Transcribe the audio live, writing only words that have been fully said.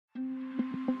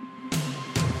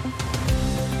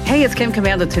Hey, it's Kim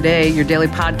Commando Today, your daily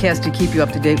podcast to keep you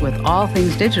up to date with all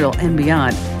things digital and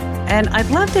beyond. And I'd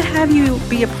love to have you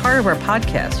be a part of our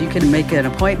podcast. You can make an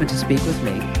appointment to speak with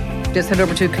me. Just head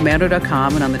over to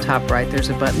commando.com, and on the top right, there's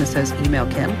a button that says Email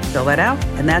Kim. Fill that out,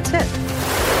 and that's it.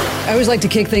 I always like to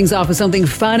kick things off with something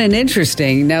fun and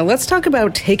interesting. Now, let's talk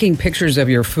about taking pictures of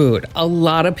your food. A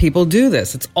lot of people do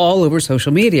this. It's all over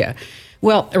social media.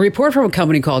 Well, a report from a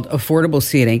company called Affordable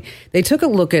Seating, they took a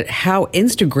look at how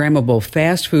Instagrammable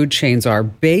fast food chains are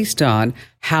based on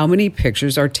how many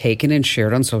pictures are taken and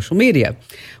shared on social media.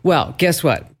 Well, guess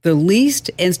what? The least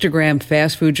Instagram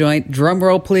fast food joint, drum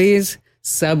roll please,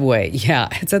 Subway. Yeah,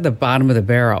 it's at the bottom of the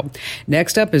barrel.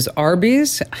 Next up is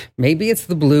Arby's. Maybe it's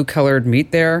the blue colored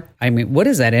meat there. I mean, what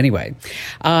is that anyway?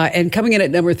 And coming in at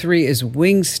number 3 is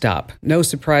Wingstop. No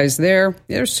surprise there.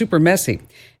 They're super messy.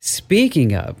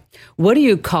 Speaking of, what do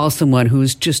you call someone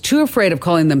who's just too afraid of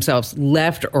calling themselves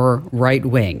left or right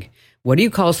wing? What do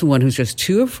you call someone who's just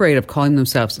too afraid of calling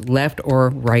themselves left or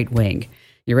right wing?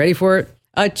 You ready for it?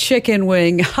 A chicken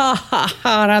wing. Ha, ha,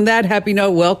 ha. And on that happy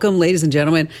note, welcome, ladies and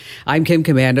gentlemen. I'm Kim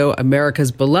Commando,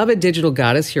 America's beloved digital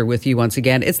goddess, here with you once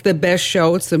again. It's the best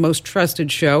show. It's the most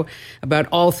trusted show about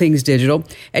all things digital.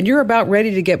 And you're about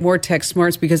ready to get more tech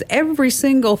smarts because every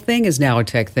single thing is now a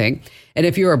tech thing. And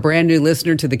if you're a brand new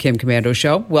listener to the Kim Commando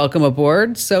Show, welcome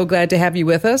aboard. So glad to have you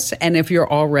with us. And if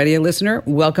you're already a listener,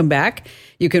 welcome back.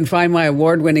 You can find my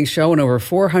award-winning show on over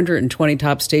 420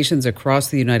 top stations across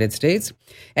the United States.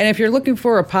 And if you're looking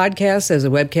for a podcast as a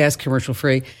webcast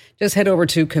commercial-free, just head over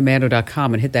to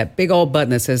commando.com and hit that big old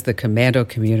button that says the Commando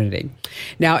Community.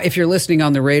 Now, if you're listening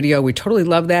on the radio, we totally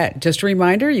love that. Just a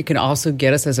reminder, you can also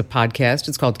get us as a podcast.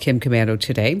 It's called Kim Commando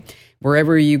Today.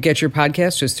 Wherever you get your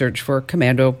podcast, just search for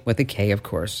Commando with a K, of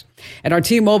course. And our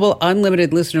T-Mobile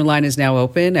Unlimited listener line is now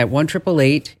open at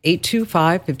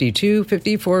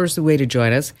 1-888-825-5254 is the way to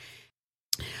join us.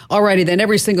 Alrighty, then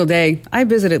every single day, I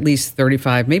visit at least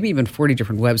 35, maybe even 40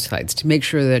 different websites to make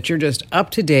sure that you're just up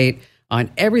to date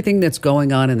on everything that's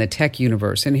going on in the tech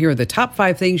universe. And here are the top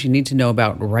 5 things you need to know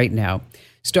about right now,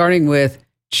 starting with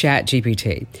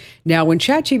ChatGPT. Now, when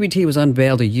ChatGPT was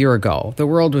unveiled a year ago, the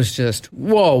world was just,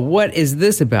 whoa, what is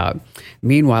this about?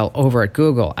 Meanwhile, over at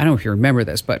Google, I don't know if you remember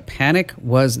this, but panic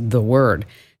was the word.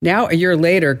 Now, a year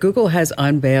later, Google has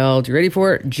unveiled, you ready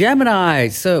for it? Gemini.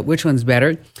 So which one's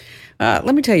better?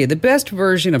 Let me tell you, the best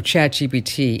version of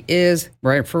ChatGPT is,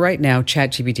 for right now,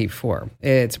 ChatGPT 4.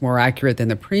 It's more accurate than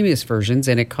the previous versions,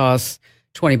 and it costs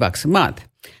 $20 a month.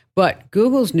 But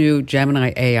Google's new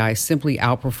Gemini AI simply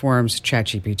outperforms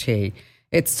ChatGPT.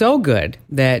 It's so good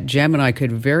that Gemini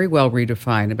could very well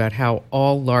redefine about how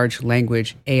all large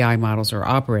language AI models are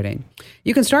operating.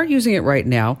 You can start using it right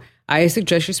now. I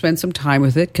suggest you spend some time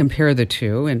with it, compare the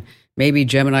two, and maybe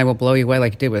Gemini will blow you away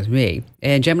like it did with me.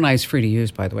 And Gemini is free to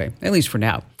use, by the way, at least for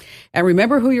now. And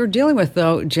remember who you're dealing with,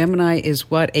 though. Gemini is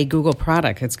a Google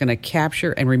product. It's going to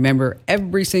capture and remember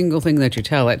every single thing that you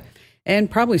tell it and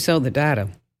probably sell the data.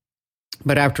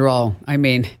 But after all, I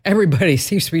mean, everybody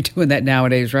seems to be doing that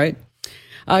nowadays, right?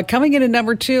 Coming in at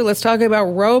number 2, let's talk about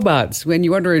robots. When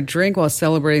you order a drink while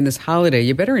celebrating this holiday,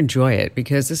 you better enjoy it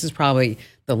because this is probably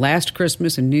the last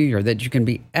Christmas and New Year that you can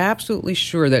be absolutely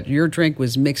sure that your drink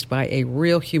was mixed by a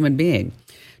real human being.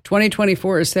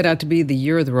 2024 is set out to be the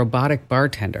year of the robotic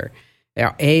bartender.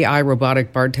 Our AI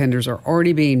robotic bartenders are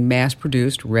already being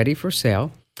mass-produced, ready for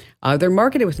sale. They're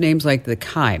marketed with names like the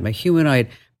Chime, a humanoid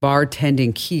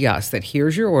bartending kiosk that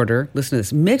hears your order, listen to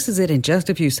this, mixes it in just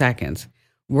a few seconds,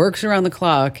 works around the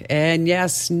clock, and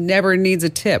yes, never needs a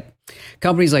tip.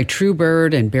 Companies like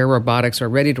Truebird and Bear Robotics are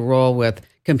ready to roll with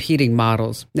competing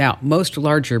models. Now, most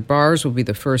larger bars will be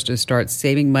the first to start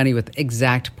saving money with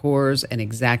exact pours and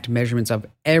exact measurements of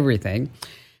everything.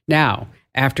 Now,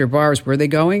 after bars, where are they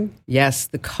going? Yes,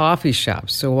 the coffee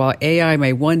shops. So while AI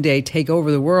may one day take over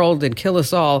the world and kill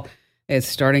us all, it's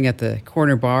starting at the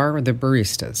corner bar or the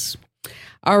baristas.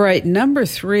 All right, number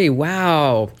 3.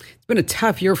 Wow. It's been a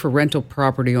tough year for rental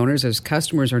property owners as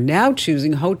customers are now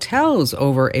choosing hotels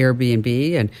over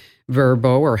Airbnb and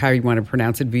Vrbo, or how you want to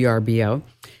pronounce it, VRBO.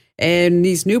 And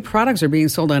these new products are being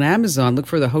sold on Amazon. Look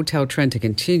for the hotel trend to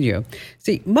continue.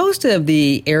 See, most of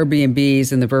the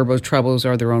Airbnbs and the Vrbo's troubles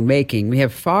are their own making. We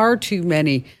have far too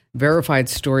many verified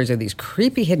stories of these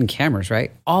creepy hidden cameras, right?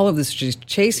 All of this just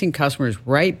chasing customers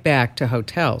right back to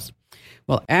hotels.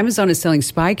 Well, Amazon is selling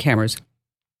spy cameras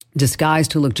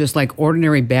disguised to look just like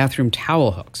ordinary bathroom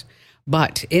towel hooks.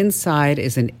 But inside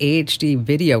is an HD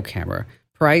video camera,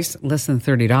 price less than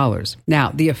 $30.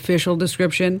 Now, the official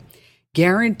description,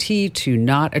 guaranteed to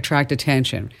not attract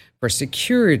attention for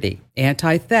security,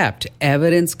 anti-theft,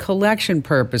 evidence collection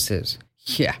purposes.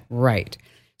 Yeah, right.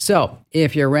 So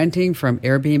if you're renting from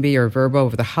Airbnb or Vrbo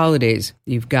over the holidays,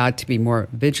 you've got to be more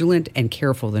vigilant and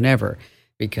careful than ever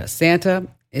because Santa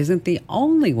isn't the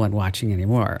only one watching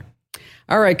anymore.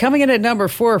 All right, coming in at number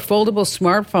 4, foldable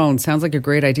smartphones. Sounds like a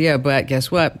great idea, but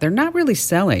guess what? They're not really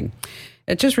selling.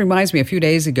 It just reminds me, a few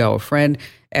days ago, a friend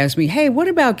asked me, hey, what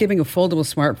about giving a foldable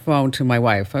smartphone to my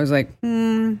wife? I was like,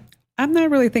 I'm not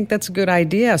really think that's a good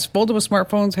idea. Foldable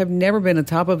smartphones have never been on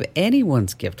top of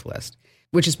anyone's gift list,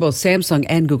 which is both Samsung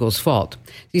and Google's fault.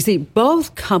 You see,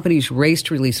 both companies raced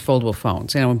to release foldable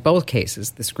phones. In both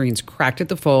cases, the screens cracked at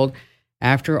the fold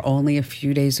after only a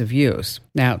few days of use.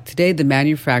 Now, today, the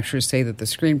manufacturers say that the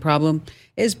screen problem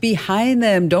is behind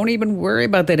them. Don't even worry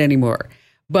about that anymore.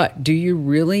 But do you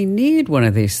really need one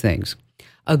of these things?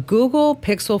 A Google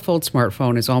Pixel Fold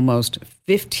smartphone is almost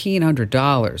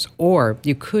 $1,500, or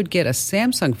you could get a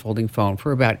Samsung folding phone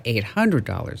for about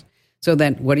 $800. So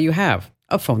then what do you have?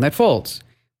 A phone that folds,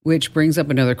 which brings up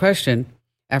another question.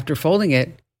 After folding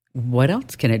it, what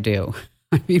else can it do?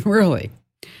 I mean, really?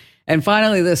 And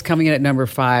finally, this coming in at number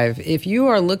 5. If you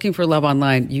are looking for love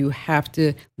online, you have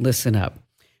to listen up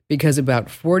because about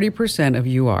 40% of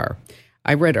you are.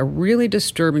 I read a really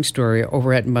disturbing story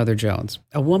over at Mother Jones.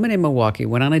 A woman in Milwaukee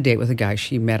went on a date with a guy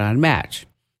she met on Match.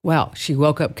 Well, she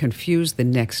woke up confused the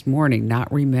next morning,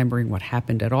 not remembering what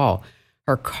happened at all.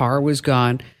 Her car was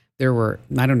gone. There were,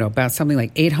 about something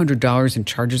like $800 in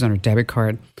charges on her debit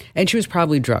card, and she was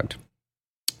probably drugged.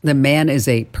 The man is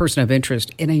a person of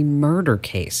interest in a murder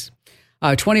case.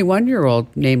 A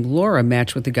 21-year-old named Laura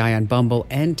matched with the guy on Bumble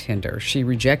and Tinder. She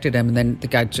rejected him, and then the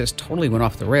guy just totally went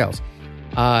off the rails.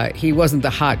 He wasn't the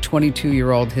hot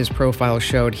 22-year-old his profile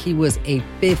showed. He was a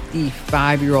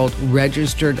 55-year-old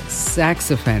registered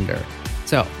sex offender.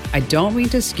 So I don't mean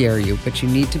to scare you, but you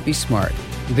need to be smart.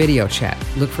 Video chat,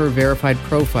 look for verified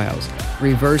profiles,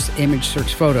 reverse image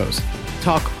search photos,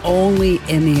 talk only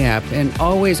in the app, and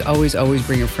always, always, always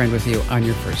bring a friend with you on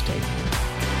your first date.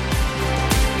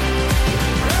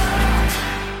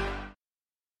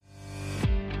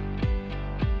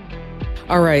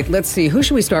 All right, let's see. Who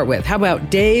should we start with? How about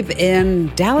Dave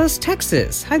in Dallas,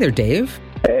 Texas? Hi there, Dave.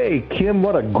 Hey, Kim,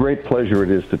 what a great pleasure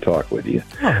it is to talk with you.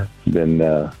 Oh. Been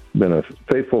a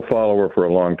faithful follower for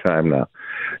a long time now.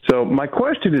 So my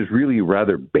question is really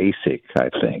rather basic, I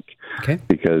think,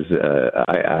 because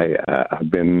I've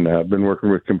been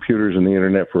working with computers and the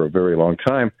internet for a very long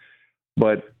time,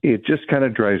 but it just kind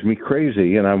of drives me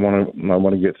crazy, and I want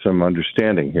to get some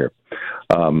understanding here.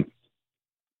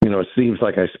 It seems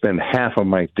like I spend half of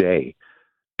my day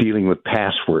dealing with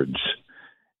passwords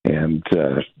and,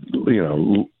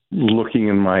 looking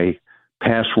in my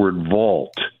password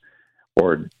vault,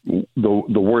 or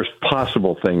the worst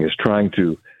possible thing is trying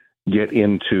to get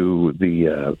into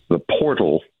the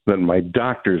portal that my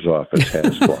doctor's office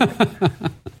has for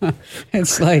me.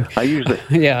 It's like, I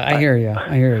hear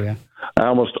you. I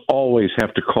almost always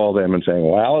have to call them and say,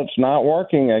 well, it's not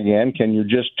working again. Can you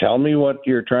just tell me what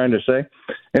you're trying to say?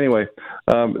 Anyway,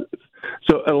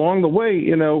 so along the way,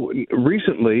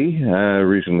 recently, I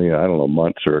don't know,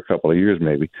 months or a couple of years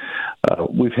maybe,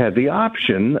 we've had the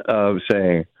option of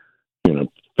saying,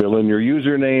 fill in your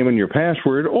username and your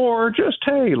password, or just,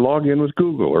 hey, log in with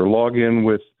Google or log in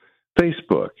with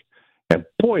Facebook. And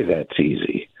boy, that's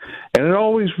easy. And it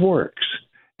always works.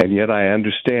 And yet I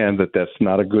understand that that's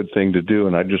not a good thing to do,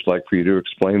 and I'd just like for you to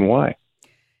explain why.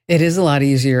 It is a lot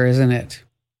easier, isn't it?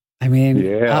 I mean,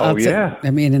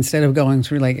 instead of going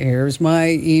through like, here's my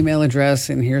email address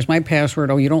and here's my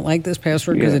password. Oh, you don't like this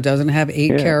password because it doesn't have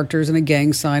 8 characters and a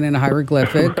gang sign and a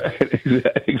hieroglyphic. Right,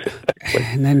 exactly.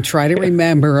 And then try to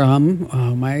remember them.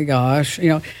 Oh, my gosh.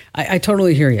 I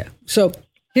totally hear you. So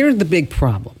here's the big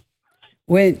problem.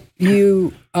 When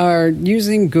you are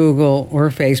using Google or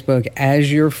Facebook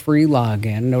as your free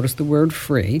login, notice the word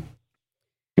free,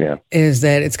 is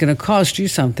that it's going to cost you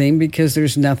something because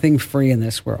there's nothing free in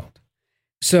this world.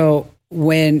 So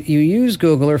when you use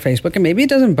Google or Facebook, and maybe it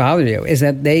doesn't bother you, is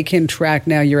that they can track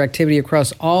now your activity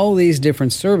across all these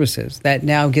different services that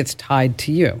now gets tied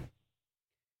to you.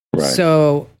 Right.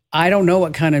 So I don't know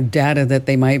what kind of data that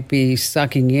they might be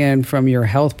sucking in from your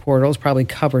health portals, probably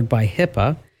covered by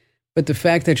HIPAA. But the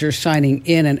fact that you're signing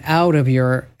in and out of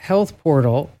your health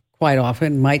portal quite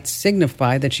often might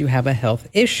signify that you have a health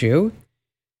issue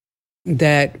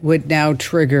that would now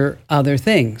trigger other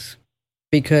things.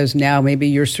 Because now maybe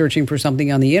you're searching for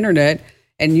something on the internet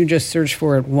and you just search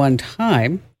for it one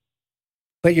time,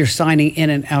 but you're signing in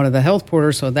and out of the health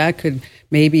portal. So that could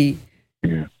maybe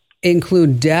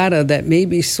include data that may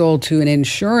be sold to an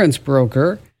insurance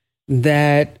broker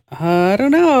that, I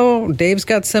don't know, Dave's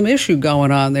got some issue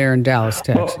going on there in Dallas,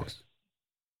 Texas.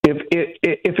 if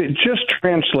it just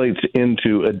translates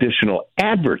into additional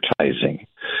advertising,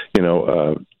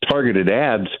 targeted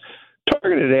ads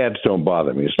don't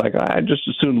bother me. It's like I just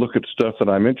as soon look at stuff that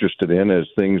I'm interested in as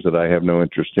things that I have no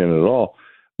interest in at all.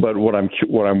 But what I'm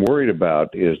worried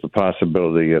about is the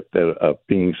possibility of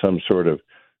being some sort of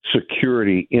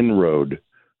security inroad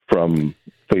from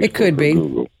Facebook. It could be.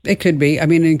 Google. It could be. I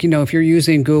mean, if you're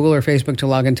using Google or Facebook to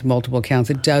log into multiple accounts,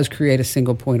 it does create a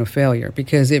single point of failure.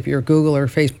 Because if your Google or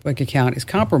Facebook account is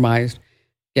compromised,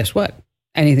 guess what?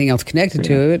 Anything else connected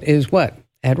to it is what?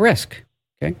 At risk.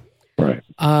 Okay. Right.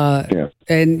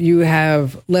 And you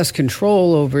have less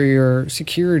control over your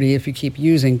security if you keep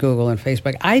using Google and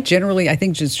Facebook. I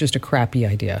think it's just a crappy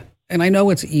idea. And I know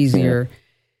it's easier,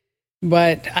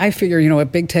 but I figure,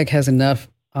 what Big Tech has enough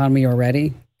on me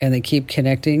already, and they keep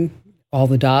connecting all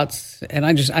the dots. And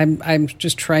I'm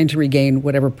just trying to regain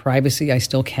whatever privacy I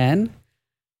still can,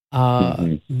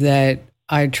 that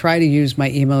I try to use my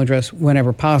email address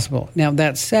whenever possible. Now,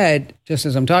 that said, just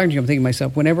as I'm talking to you, I'm thinking to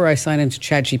myself, whenever I sign into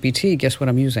ChatGPT, guess what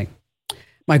I'm using?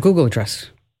 My Google address,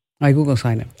 my Google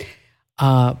sign in.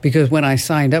 Because when I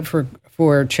signed up for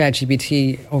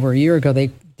ChatGPT over a year ago, they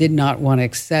did not want to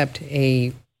accept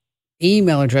a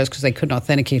email address because they couldn't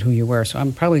authenticate who you were. So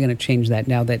I'm probably going to change that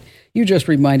now that you just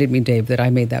reminded me, Dave, that I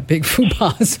made that big faux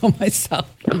pas on myself.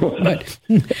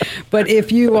 But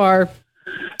if you are,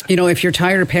 if you're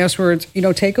tired of passwords,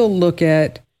 take a look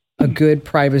at a good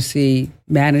privacy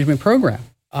management program.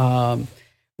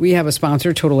 We have a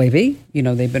sponsor, Total AV.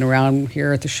 They've been around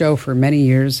here at the show for many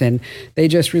years, and they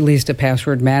just released a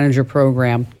password manager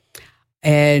program.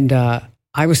 And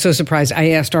I was so surprised.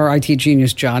 I asked our IT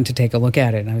genius, John, to take a look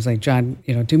at it. And I was like, John,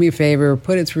 do me a favor,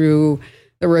 put it through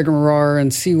the rigmarole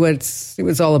and see what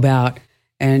it's all about.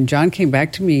 And John came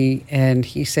back to me and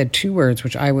he said two words,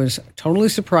 which I was totally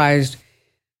surprised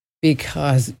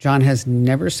because John has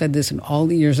never said this in all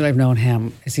the years that I've known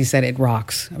him. As he said, it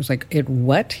rocks. I was like, it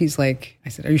what? He's like, I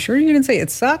said, are you sure you didn't say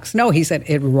it sucks? No, he said,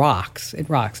 it rocks. It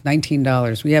rocks.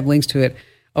 $19. We have links to it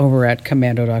over at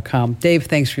commando.com. Dave,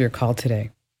 thanks for your call today.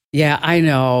 Yeah, I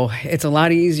know. It's a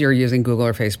lot easier using Google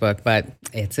or Facebook, but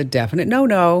it's a definite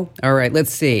no-no. All right,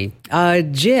 let's see.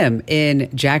 Jim in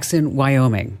Jackson,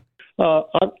 Wyoming.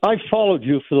 I've followed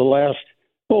you for the last,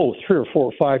 3 or 4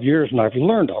 or 5 years, and I've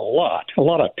learned a lot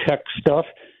of tech stuff.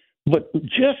 But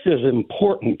just as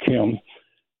important, Kim,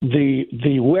 the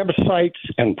websites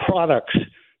and products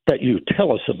that you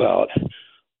tell us about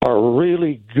are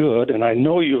really good, and I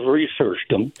know you've researched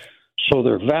them, so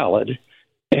they're valid.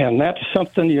 And that's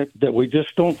something that we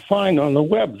just don't find on the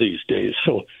web these days.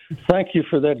 So thank you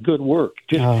for that good work.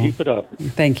 Just keep it up.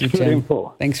 Thank you, Jim.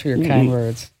 Thanks for your kind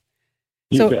words.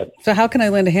 You bet. So how can I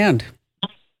lend a hand?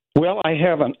 Well, I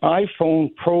have an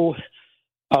iPhone Pro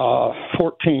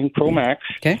 14 Pro Max.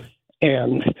 Okay.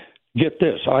 And get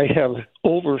this, I have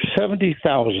over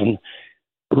 70,000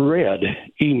 read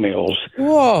emails.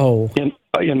 Whoa.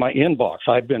 In my inbox.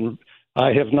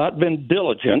 I have not been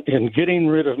diligent in getting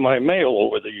rid of my mail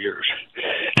over the years.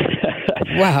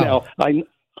 Wow. Now,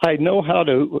 I know how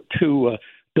to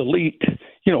delete,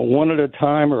 one at a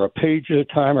time or a page at a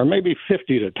time or maybe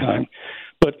 50 at a time.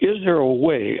 But is there a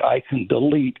way I can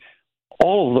delete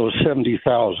all of those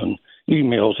 70,000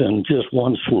 emails in just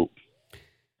one swoop?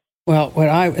 Well,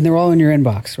 and they're all in your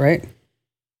inbox, right?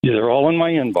 Yeah, they're all in my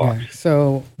inbox. Okay.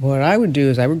 So what I would do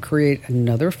is I would create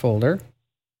another folder.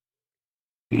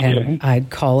 And I'd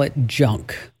call it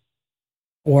junk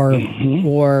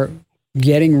or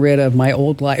getting rid of my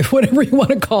old life, whatever you want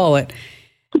to call it.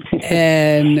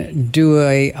 And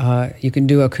you can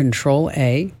do a Control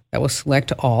A that will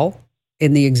select all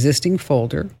in the existing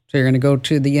folder. So you're going to go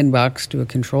to the inbox, do a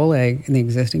Control A in the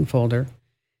existing folder,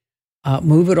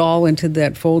 move it all into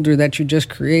that folder that you just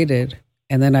created.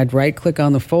 And then I'd right click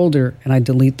on the folder and I'd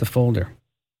delete the folder.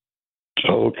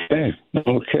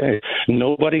 Okay.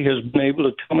 Nobody has been able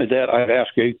to tell me that. I've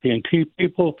asked AT&T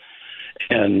people,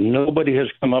 and nobody has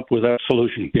come up with that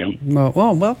solution, Jim.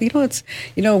 Well, it's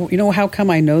how come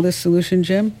I know this solution,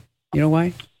 Jim? You know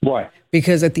why? Why?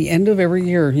 Because at the end of every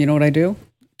year, you know what I do?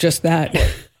 Just that.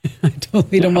 I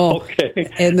delete them all. Okay.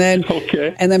 And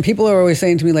then people are always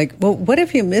saying to me, like, well, what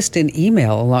if you missed an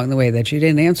email along the way that you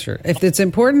didn't answer? If it's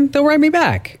important, they'll write me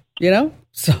back,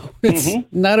 So it's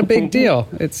not a big deal.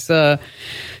 It's,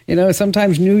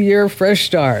 sometimes new year, fresh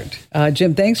start.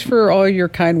 Jim, thanks for all your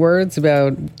kind words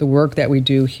about the work that we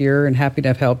do here, and happy to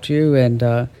have helped you. And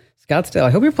Scottsdale,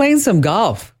 I hope you're playing some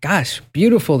golf. Gosh,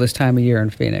 beautiful this time of year in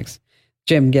Phoenix.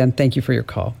 Jim, again, thank you for your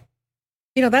call.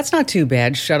 That's not too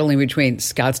bad. Shuttling between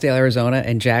Scottsdale, Arizona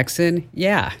and Jackson.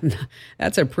 Yeah,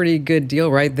 that's a pretty good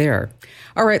deal right there.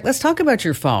 All right, let's talk about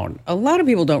your phone. A lot of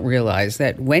people don't realize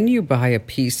that when you buy a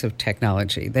piece of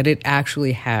technology, that it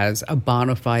actually has a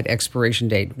bona fide expiration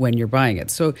date when you're buying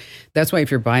it. So that's why if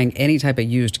you're buying any type of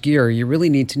used gear, you really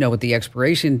need to know what the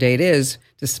expiration date is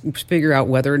to figure out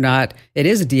whether or not it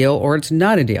is a deal or it's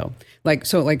not a deal. Like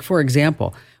for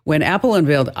example, when Apple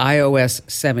unveiled iOS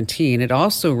 17, it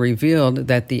also revealed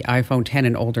that the iPhone 10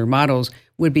 and older models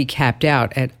would be capped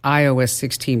out at iOS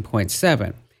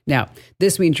 16.7. Now,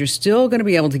 this means you're still going to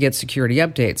be able to get security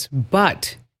updates,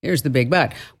 but here's the big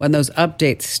but. When those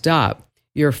updates stop,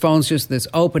 your phone's just this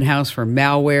open house for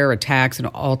malware, attacks, and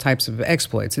all types of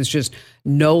exploits. It's just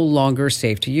no longer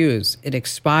safe to use. It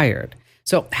expired.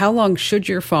 So how long should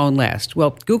your phone last?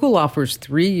 Well, Google offers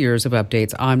 3 years of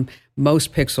updates on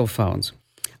most Pixel phones.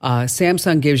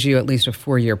 Samsung gives you at least a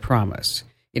 4-year promise.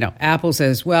 Apple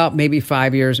says, well, maybe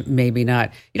 5 years, maybe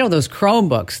not. Those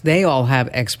Chromebooks, they all have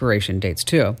expiration dates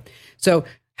too. So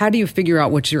how do you figure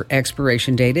out what your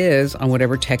expiration date is on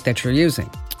whatever tech that you're using?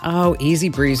 Oh, easy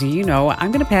breezy.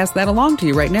 I'm going to pass that along to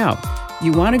you right now.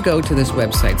 You want to go to this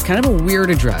website. It's kind of a weird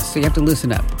address, so you have to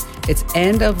listen up. It's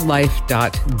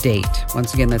endoflife.date.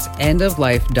 Once again, that's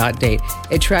endoflife.date.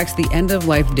 It tracks the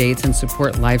end-of-life dates and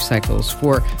support life cycles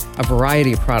for a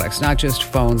variety of products, not just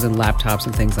phones and laptops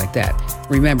and things like that.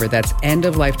 Remember, that's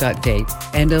endoflife.date,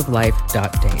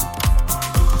 endoflife.date.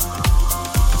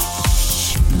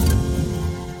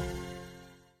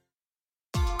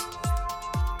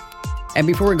 And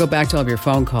before we go back to all of your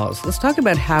phone calls, let's talk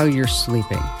about how you're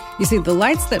sleeping. You see, the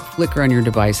lights that flicker on your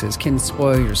devices can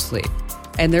spoil your sleep.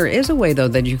 And there is a way, though,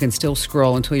 that you can still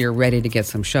scroll until you're ready to get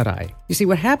some shut-eye. You see,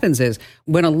 what happens is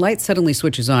when a light suddenly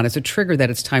switches on, it's a trigger that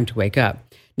it's time to wake up.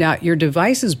 Now, your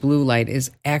device's blue light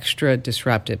is extra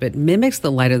disruptive. It mimics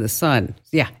the light of the sun.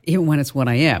 Yeah, even when it's 1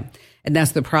 a.m. And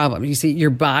that's the problem. You see, your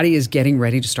body is getting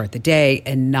ready to start the day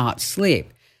and not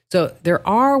sleep. So there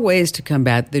are ways to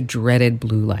combat the dreaded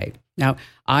blue light. Now,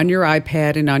 on your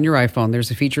iPad and on your iPhone,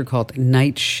 there's a feature called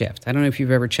Night Shift. I don't know if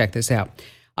you've ever checked this out.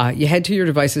 You head to your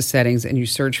device's settings and you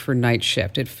search for Night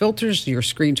Shift. It filters your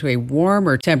screen to a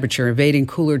warmer temperature, evading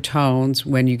cooler tones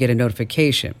when you get a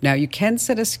notification. Now, you can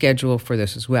set a schedule for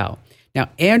this as well. Now,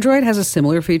 Android has a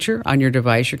similar feature on your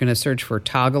device. You're going to search for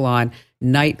Toggle On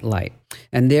Night Light.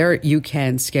 And there you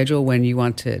can schedule when you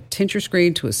want to tint your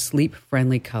screen to a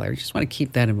sleep-friendly color. You just want to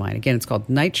keep that in mind. Again, it's called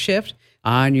Night Shift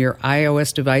on your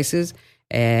iOS devices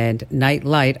and Night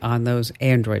Light on those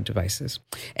Android devices.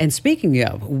 And speaking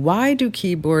of, why do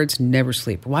keyboards never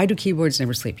sleep? Why do keyboards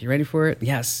never sleep? You ready for it?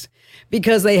 Yes.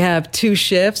 Because they have 2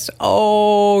 shifts.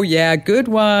 Oh, yeah, good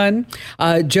one.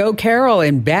 Joe Carroll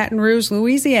in Baton Rouge,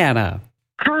 Louisiana.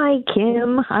 Hi,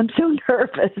 Kim. I'm so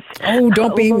nervous. Oh,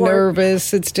 don't be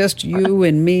nervous. It's just you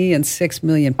and me and 6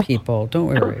 million people. Don't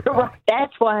worry.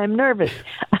 That's why I'm nervous.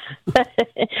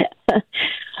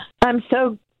 I'm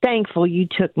so thankful you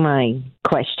took my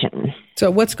question.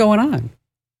 So what's going on?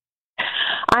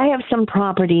 I have some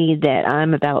property that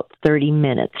I'm about 30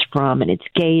 minutes from, and it's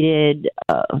gated.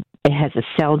 It has a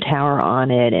cell tower on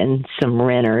it and some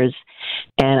renters.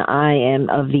 And I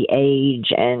am of the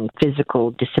age and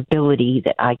physical disability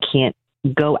that I can't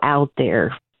go out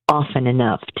there often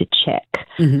enough to check.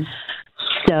 Mm-hmm.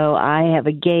 So I have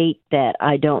a gate that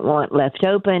I don't want left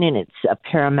open, and it's a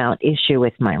paramount issue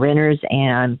with my renters,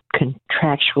 and I'm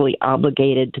contractually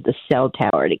obligated to the cell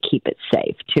tower to keep it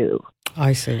safe, too.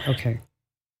 I see. Okay.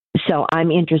 So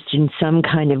I'm interested in some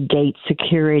kind of gate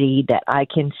security that I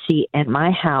can see at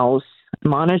my house,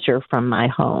 monitor from my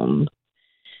home,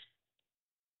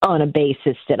 on a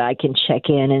basis that I can check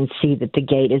in and see that the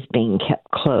gate is being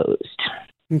kept closed.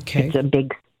 Okay. It's a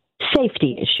big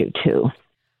safety issue, too.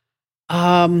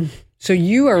 So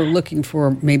you are looking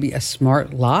for maybe a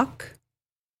smart lock?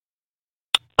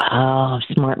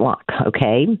 Smart lock.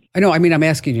 Okay. I know. I mean, I'm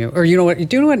asking you. Or do you know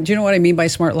what I mean by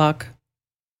smart lock?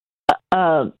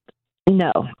 No.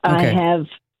 Okay.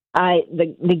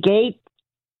 The gate,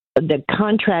 the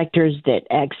contractors that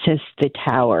access the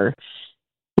tower,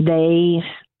 they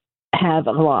have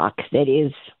a lock that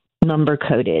is number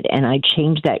coded, and I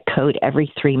change that code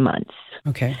every 3 months.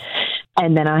 Okay.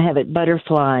 And then I have it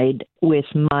butterflied with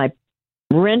my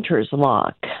renter's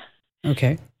lock.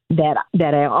 Okay. That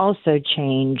I also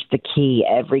change the key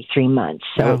every 3 months.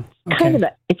 So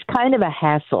it's kind of a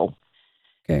hassle.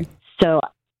 Okay. So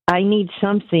I need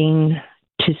something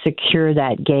to secure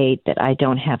that gate that I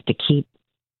don't have to keep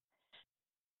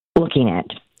looking at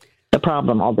the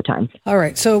problem all the time. All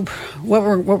right. So what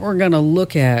we're going to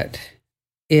look at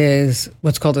is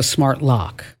what's called a smart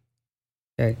lock.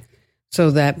 Okay.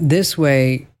 So that this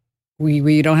way,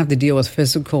 we don't have to deal with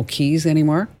physical keys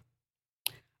anymore.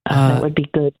 That would be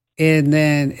good. And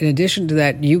then in addition to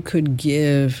that, you could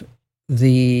give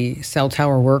the cell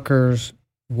tower workers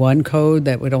one code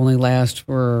that would only last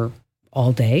for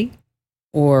all day,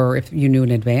 or if you knew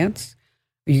in advance,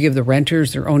 you give the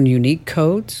renters their own unique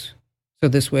codes. So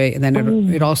this way, and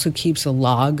then it also keeps a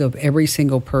log of every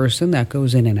single person that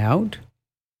goes in and out.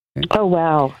 Okay. Oh,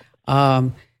 wow.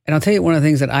 And I'll tell you one of the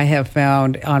things that I have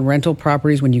found on rental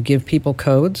properties when you give people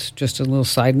codes, just a little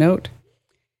side note,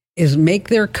 is make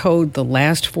their code the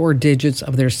last 4 digits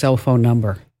of their cell phone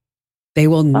number. They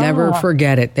will never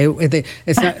forget it.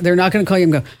 They're not going to call you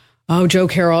and go, "Oh, Joe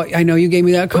Carroll, I know you gave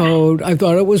me that code. I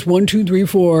thought it was 1, 2, 3,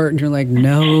 4." And you're like,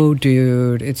 "No,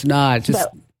 dude, it's not." Just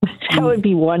that would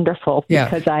be wonderful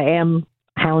because I am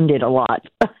hounded a lot.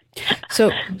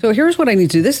 So here's what I need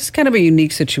to do. This is kind of a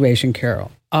unique situation,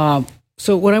 Carol.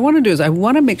 So what I want to do is I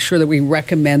want to make sure that we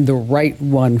recommend the right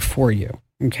one for you.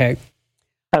 Okay.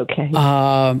 Okay.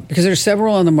 Because there's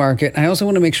several on the market. I also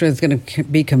want to make sure it's going to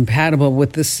be compatible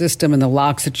with the system and the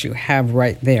locks that you have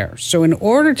right there. So in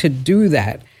order to do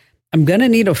that, I'm going to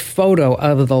need a photo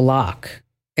of the lock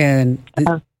and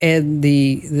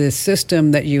the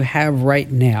system that you have right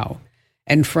now.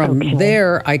 And from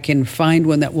there, I can find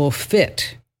one that will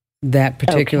fit that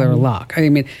particular lock. I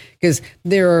mean, because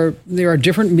there are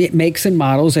different makes and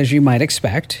models, as you might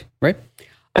expect, right?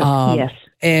 Yes.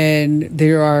 And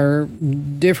there are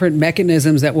different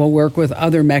mechanisms that will work with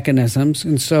other mechanisms.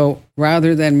 And so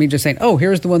rather than me just saying, "Oh,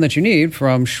 here's the one that you need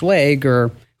from Schlage or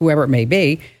whoever it may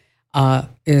be," and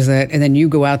then you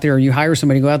go out there or you hire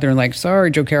somebody to go out there and like,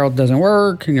 "Sorry, Joe Carroll, doesn't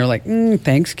work." And you're like,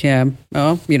 "Thanks, Kim."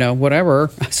 Oh,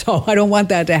 whatever. So I don't want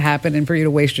that to happen and for you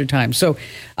to waste your time. So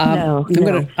I'm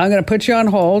going to put you on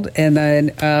hold, and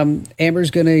then Amber's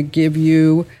going to give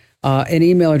you an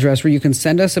email address where you can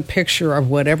send us a picture of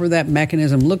whatever that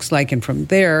mechanism looks like. And from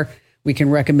there, we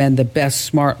can recommend the best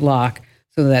smart lock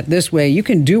so that this way you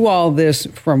can do all this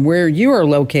from where you are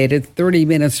located, 30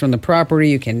 minutes from the property.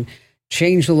 You can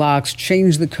change the locks,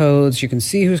 change the codes. You can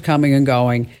see who's coming and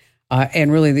going.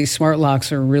 And really, these smart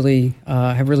locks are really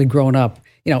have really grown up.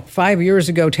 5 years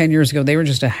ago, 10 years ago, they were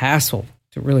just a hassle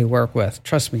to really work with.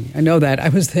 Trust me, I know that. I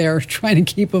was there trying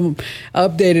to keep them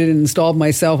updated and installed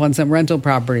myself on some rental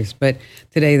properties. But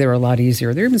today, they're a lot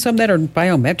easier. There are even some that are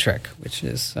biometric, which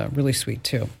is really sweet,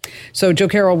 too. So, Joe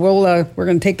Carroll, we're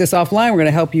going to take this offline. We're going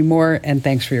to help you more. And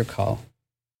thanks for your call.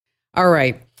 All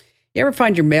right. You ever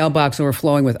find your mailbox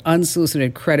overflowing with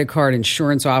unsolicited credit card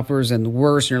insurance offers and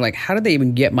worse, and you're like, how did they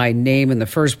even get my name in the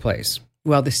first place?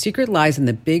 Well, the secret lies in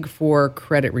the Big Four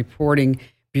credit reporting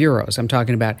bureaus. I'm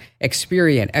talking about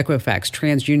Experian, Equifax,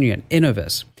 TransUnion,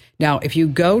 Innovis. Now, if you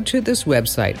go to this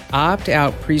website,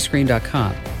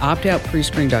 optoutprescreen.com,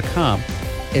 optoutprescreen.com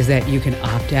is that you can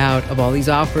opt out of all these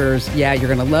offers. Yeah,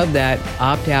 you're going to love that,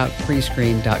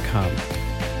 optoutprescreen.com.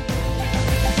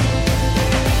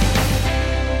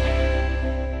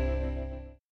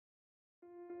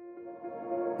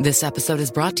 This episode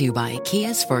is brought to you by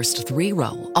Kia's first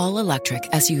 3-row, all-electric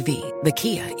SUV, the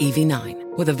Kia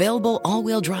EV9, with available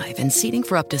all-wheel drive and seating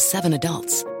for up to 7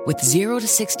 adults, with 0 to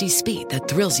 60 speed that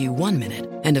thrills you 1 minute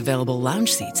and available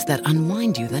lounge seats that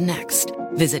unwind you the next.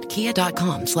 Visit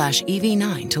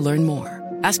kia.com/EV9 to learn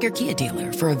more. Ask your Kia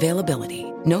dealer for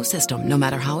availability. No system, no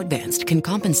matter how advanced, can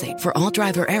compensate for all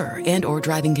driver error and or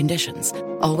driving conditions.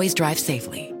 Always drive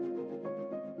safely.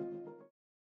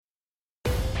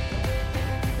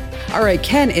 All right,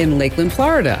 Ken in Lakeland,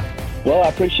 Florida. Well, I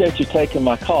appreciate you taking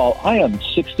my call. I am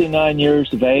 69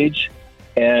 years of age,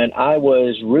 and I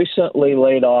was recently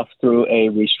laid off through a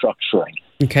restructuring.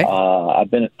 Okay. I've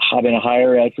been in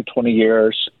higher ed for 20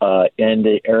 years in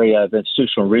the area of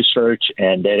institutional research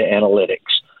and data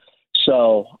analytics.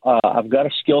 So I've got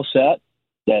a skill set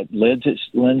that lends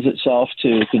itself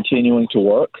to continuing to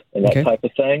work and that type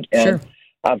of thing. And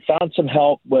I've found some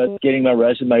help with getting my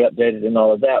resume updated and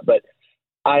all of that, but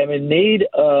I am in need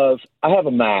of, I have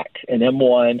a Mac, an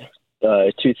M1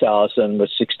 2000 with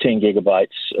 16 gigabytes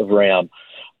of RAM.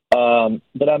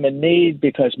 But I'm in need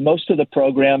because most of the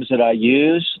programs that I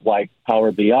use, like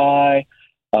Power BI,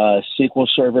 SQL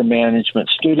Server Management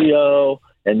Studio,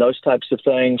 and those types of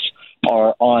things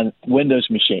are on Windows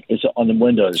machine. It's on the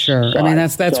Windows side. I mean,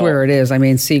 that's where it is. I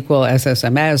mean, SQL,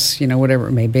 SSMS, whatever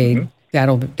it may be,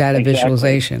 data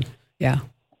visualization. Yeah.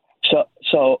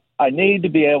 So I need to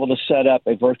be able to set up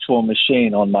a virtual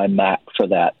machine on my Mac for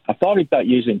that. I thought about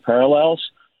using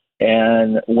Parallels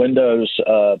and Windows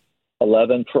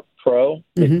 11 Pro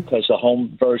because the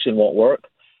home version won't work,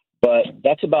 but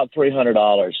that's about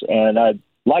 $300, and I'd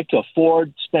like to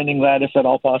afford spending that if at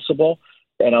all possible.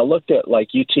 and I looked at like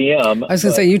UTM. I was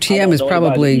going to say UTM is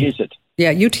probably use it.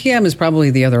 Yeah, UTM is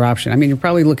probably the other option. I mean, you're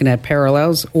probably looking at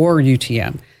Parallels or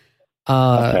UTM.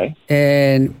 Okay.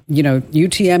 And,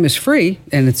 UTM is free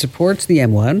and it supports the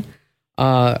M1.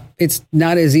 It's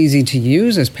not as easy to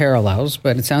use as Parallels,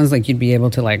 but it sounds like you'd be able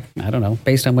to, like, I don't know,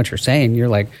 based on what you're saying, you're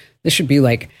like, this should be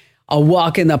like a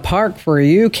walk in the park for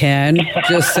you, Ken.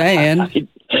 Just saying.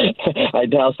 I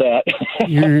doubt that.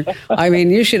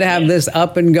 You should have this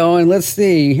up and going. Let's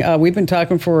see. We've been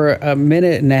talking for a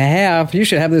minute and a half. You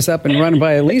should have this up and running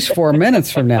by at least 4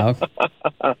 minutes from now.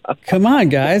 Come on,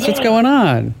 guys. What's going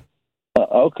on?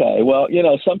 Okay. Well,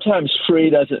 sometimes free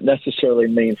doesn't necessarily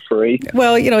mean free.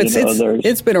 Well,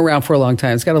 it's been around for a long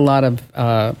time. It's got a lot of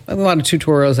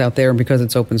tutorials out there, and because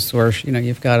it's open source,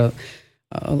 you've got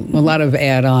a lot of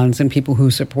add-ons and people who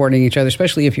are supporting each other,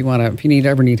 especially if you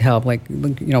ever need help, like,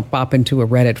 pop into a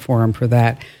Reddit forum for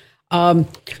that.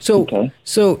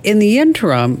 So in the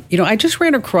interim, I just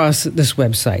ran across this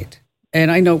website, and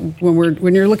I know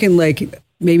when you're looking like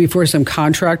maybe for some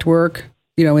contract work,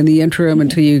 in the interim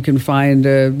until you can find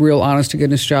a real honest to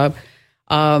goodness job.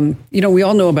 We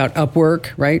all know about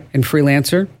Upwork, right? And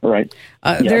Freelancer. Right.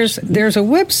 Yes. There's a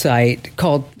website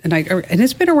called, and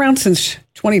it's been around since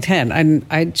 2010. And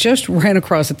I just ran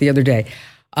across it the other day.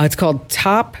 It's called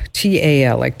Top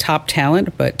TAL, like Top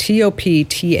Talent, but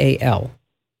TOPTAL.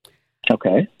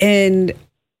 Okay. And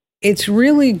it's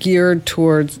really geared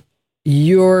towards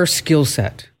your skill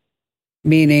set,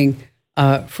 meaning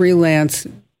freelance,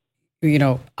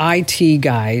 IT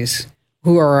guys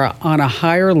who are on a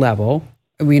higher level.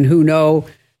 Who know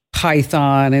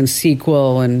Python and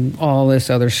SQL and all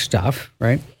this other stuff,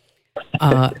 right?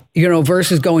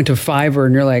 Versus going to Fiverr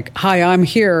and you're like, hi, I'm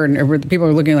here. And people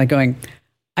are looking like going,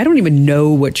 I don't even know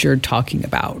what you're talking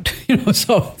about.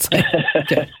 So it's like,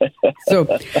 okay.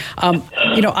 So,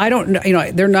 I don't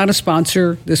know, they're not a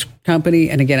sponsor, this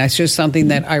company. And again, it's just something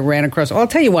that I ran across. I'll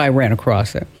tell you why I ran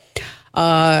across it.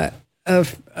 A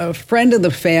friend of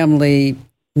the family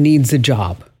needs a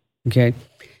job. Okay.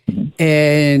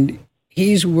 And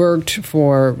he's worked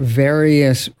for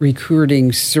various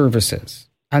recruiting services.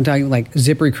 I'm talking like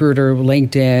ZipRecruiter,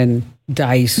 LinkedIn,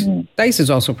 Dice. Dice is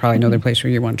also probably another place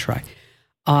where you want to try.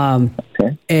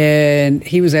 Okay. And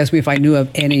he was asking me if I knew of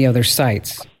any other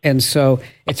sites. And so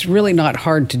it's really not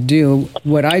hard to do.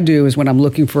 What I do is when I'm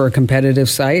looking for a competitive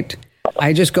site,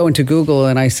 I just go into Google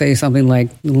and I say something like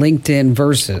LinkedIn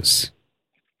versus.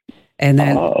 And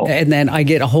then I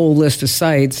get a whole list of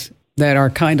sites that are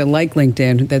kind of like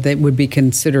LinkedIn that they would be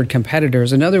considered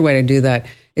competitors. Another way to do that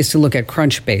is to look at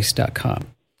crunchbase.com.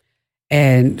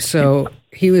 And so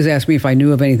he was asking me if I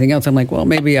knew of anything else. I'm like, well,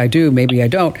 maybe I do, maybe I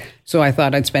don't. So I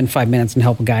thought I'd spend 5 minutes and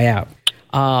help a guy out.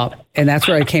 And that's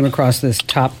where I came across this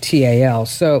Top TAL.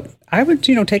 So I would,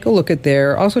 take a look at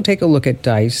there. Also take a look at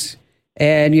Dice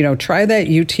and, try that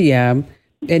UTM.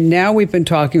 And now we've been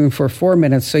talking for 4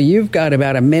 minutes. So you've got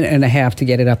about a minute and a half to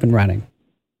get it up and running.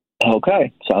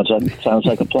 Okay. Sounds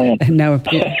like a plan. And now,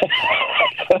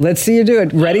 let's see you do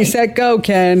it. Ready, set, go,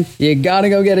 Ken. You got to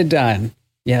go get it done.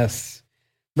 Yes.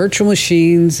 Virtual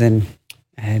machines and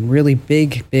really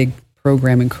big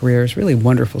programming careers. Really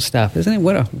wonderful stuff, isn't it?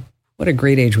 What a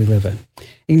great age we live in.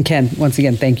 And Ken, once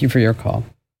again, thank you for your call.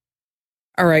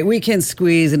 All right, we can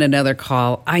squeeze in another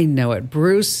call. I know it.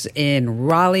 Bruce in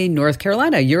Raleigh, North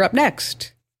Carolina. You're up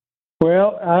next.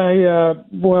 Well,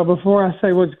 before I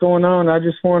say what's going on, I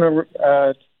just want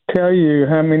to tell you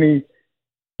how many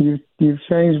you've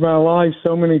changed my life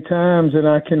so many times, and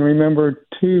I can remember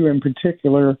two in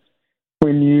particular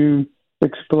when you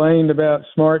explained about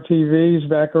smart TVs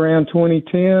back around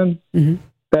 2010. Mm-hmm.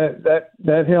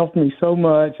 That helped me so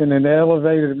much, and it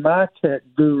elevated my tech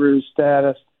guru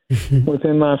status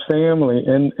within my family.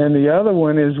 And the other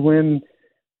one is when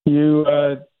you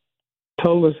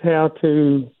told us how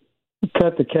to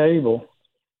cut the cable.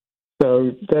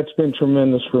 So that's been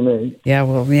tremendous for me. Yeah,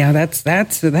 well, yeah, that's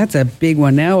a big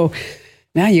one. Now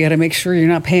you got to make sure you're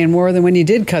not paying more than when you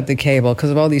did cut the cable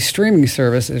because of all these streaming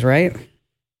services, right?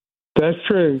 That's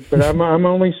true, but I'm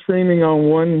only streaming on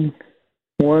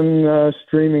one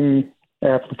streaming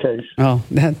application. Oh,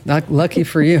 not lucky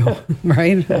for you,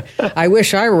 right? I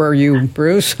wish I were you,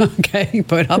 Bruce. Okay,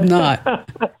 but I'm not.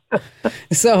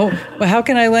 So, how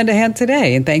can I lend a hand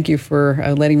today? And thank you for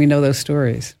letting me know those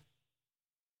stories.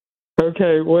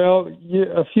 Okay, well,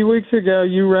 a few weeks ago,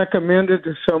 you recommended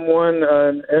to someone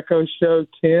an Echo Show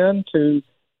 10 to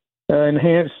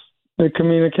enhance the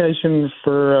communication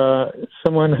for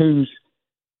someone who's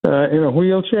in a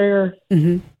wheelchair.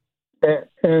 Mm-hmm.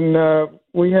 And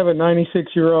we have a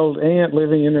 96-year-old aunt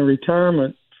living in a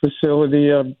retirement facility,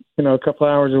 a couple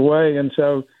hours away. And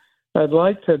so I'd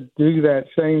like to do that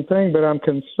same thing, but I'm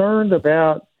concerned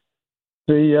about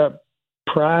the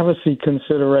privacy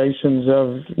considerations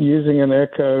of using an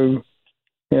Echo,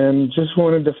 and just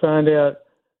wanted to find out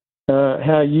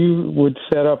how you would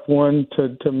set up one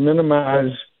to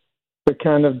minimize the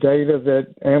kind of data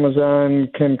that Amazon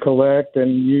can collect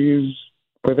and use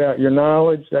without your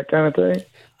knowledge, that kind of thing?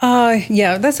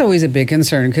 Yeah, that's always a big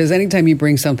concern, because anytime you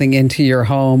bring something into your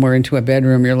home or into a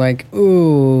bedroom, you're like,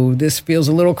 ooh, this feels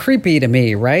a little creepy to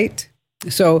me, right?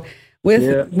 So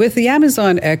with the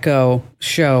Amazon Echo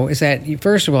Show is that,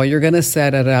 first of all, you're going to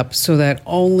set it up so that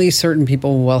only certain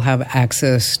people will have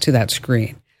access to that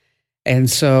screen. And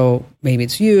so maybe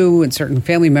it's you and certain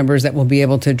family members that will be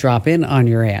able to drop in on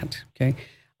your aunt. Okay.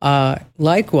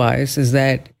 Likewise is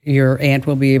that your aunt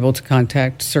will be able to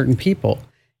contact certain people.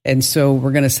 And so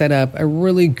we're going to set up a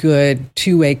really good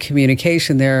two-way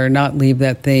communication there, not leave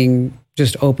that thing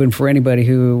just open for anybody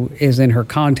who is in her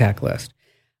contact list.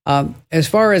 As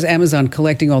far as Amazon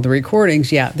collecting all the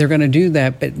recordings, yeah, they're going to do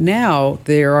that. But now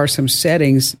there are some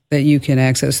settings that you can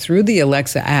access through the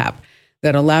Alexa app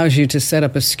that allows you to set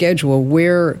up a schedule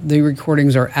where the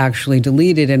recordings are actually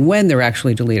deleted and when they're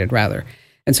actually deleted, rather.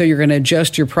 And so you're going to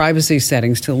adjust your privacy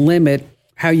settings to limit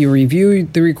how you review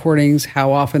the recordings,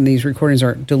 how often these recordings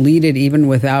are deleted even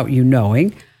without you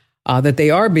knowing that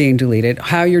they are being deleted,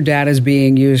 how your data is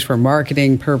being used for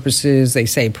marketing purposes, they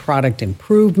say product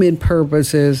improvement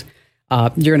purposes. You're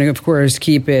going to, of course,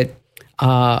 keep it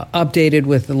updated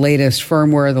with the latest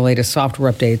firmware, the latest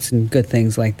software updates, and good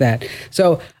things like that.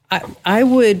 So I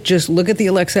would just look at the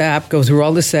Alexa app, go through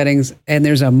all the settings, and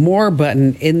there's a more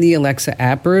button in the Alexa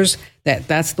app, Bruce,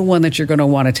 that's the one that you're going to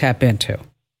want to tap into.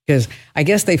 Because I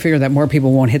guess they figure that more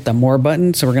people won't hit the more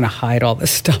button, so we're going to hide all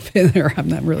this stuff in there. I'm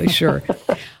not really sure.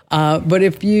 But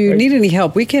if you need any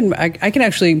help, I can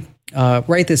actually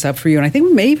write this up for you. And I think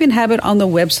we may even have it on the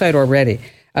website already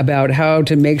about how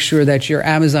to make sure that your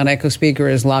Amazon Echo speaker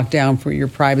is locked down for your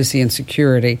privacy and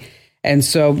security. And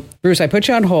so, Bruce, I put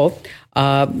you on hold.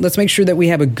 Let's make sure that we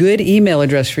have a good email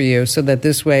address for you so that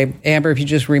this way, Amber, if you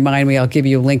just remind me, I'll give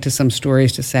you a link to some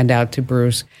stories to send out to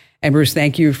Bruce. And Bruce,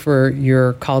 thank you for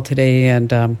your call today,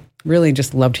 and really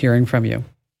just loved hearing from you.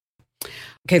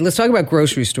 Okay, let's talk about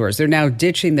grocery stores. They're now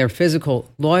ditching their physical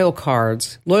loyalty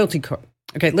cards.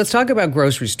 Okay, let's talk about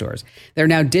grocery stores. They're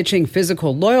now ditching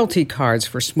physical loyalty cards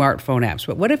for smartphone apps.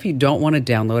 But what if you don't want to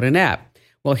download an app?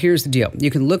 Well, here's the deal. You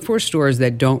can look for stores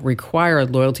that don't require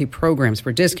loyalty programs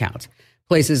for discounts.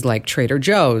 Places like Trader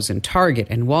Joe's and Target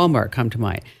and Walmart come to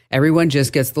mind. Everyone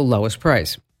just gets the lowest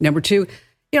price. Number two,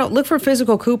 look for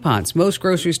physical coupons. Most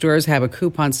grocery stores have a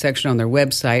coupon section on their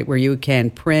website where you can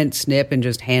print, snip, and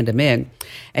just hand them in.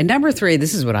 And number three,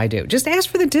 this is what I do. Just ask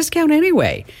for the discount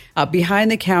anyway.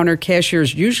 Behind the counter,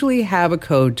 cashiers usually have a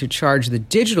code to charge the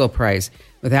digital price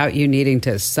without you needing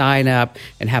to sign up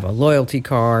and have a loyalty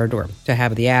card or to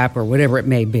have the app or whatever it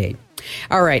may be.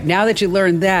 All right, now that you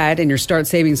learned that and you start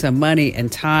saving some money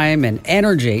and time and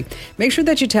energy, make sure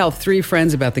that you tell 3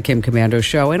 friends about the Kim Komando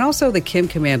Show and also the Kim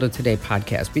Komando Today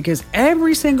podcast, because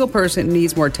every single person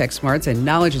needs more tech smarts, and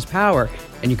knowledge is power.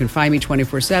 And you can find me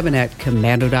 24/7 at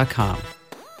komando.com.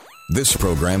 This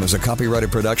program is a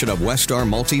copyrighted production of Westar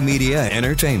Multimedia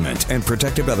Entertainment and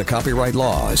protected by the copyright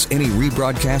laws. Any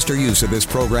rebroadcast or use of this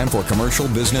program for commercial,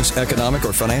 business, economic,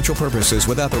 or financial purposes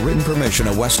without the written permission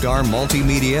of Westar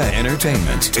Multimedia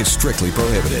Entertainment is strictly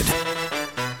prohibited.